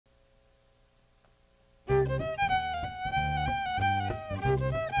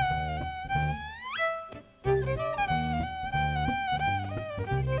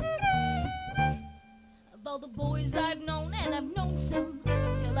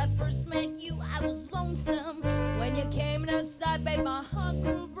I first met you, I was lonesome. When you came inside, babe, my heart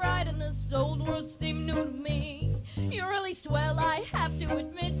grew bright and this old world seemed new to me. You're really swell, I have to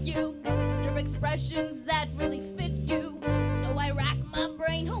admit you serve expressions that really fit you. So I rack my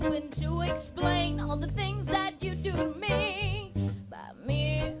brain hoping to explain all the things that you do to me. By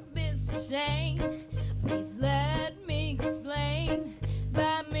Mir Bist Du Schoen, please let me explain.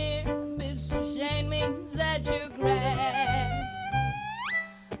 By Mir Bist Du Schoen means that you're great.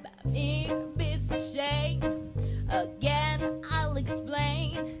 By Mir Bist Du Schoen, again I'll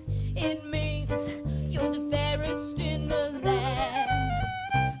explain. It means you're the fairest in the land.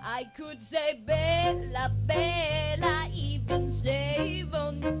 I could say bella, bella, even say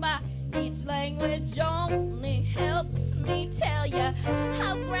wunderbar. Each language only helps me tell you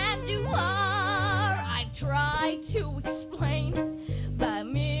how grand you are. I've tried to explain by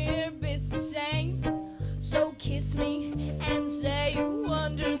Mir Bist Du Schoen, so kiss me and say you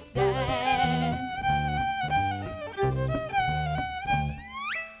understand.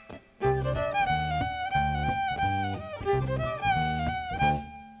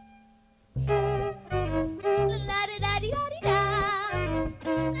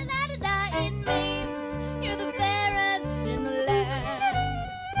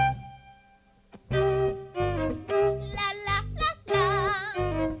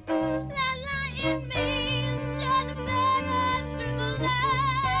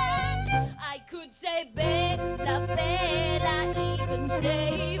 Say bella, bella, even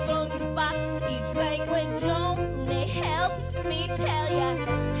say wunderbar. Each language only helps me tell you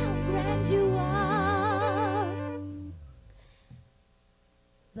how grand you are.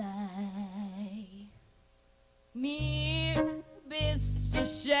 By Mir Bist Du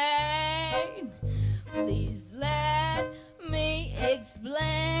Schoen, please let me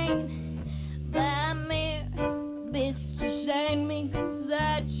explain. By Mir Bist Du Schoen means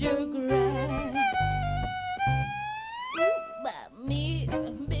that you're great. By Mir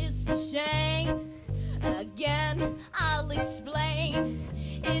Bist Du Schoen, again I'll explain.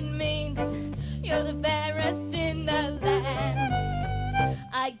 It means you're the fairest in the land.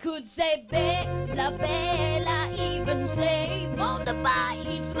 I could say bella, bella, even say wunderbar.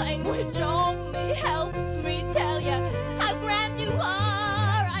 Each language only helps me tell you how grand you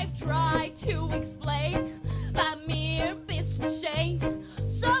are. I've tried to explain by Mir Bist Du Schoen,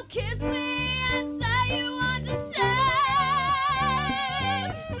 so kiss me and say you understand.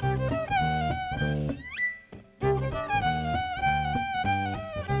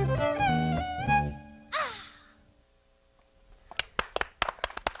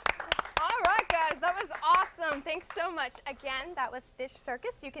 That was awesome. Thanks so much. Again, that was Fish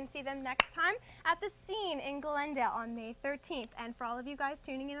Circus. You can see them next time at the Scene in Glendale on May 13th. And for all of you guys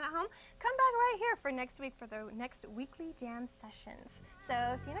tuning in at home, come back right here for next week for the next weekly jam sessions. So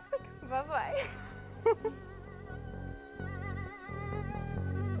see you next week. Bye-bye.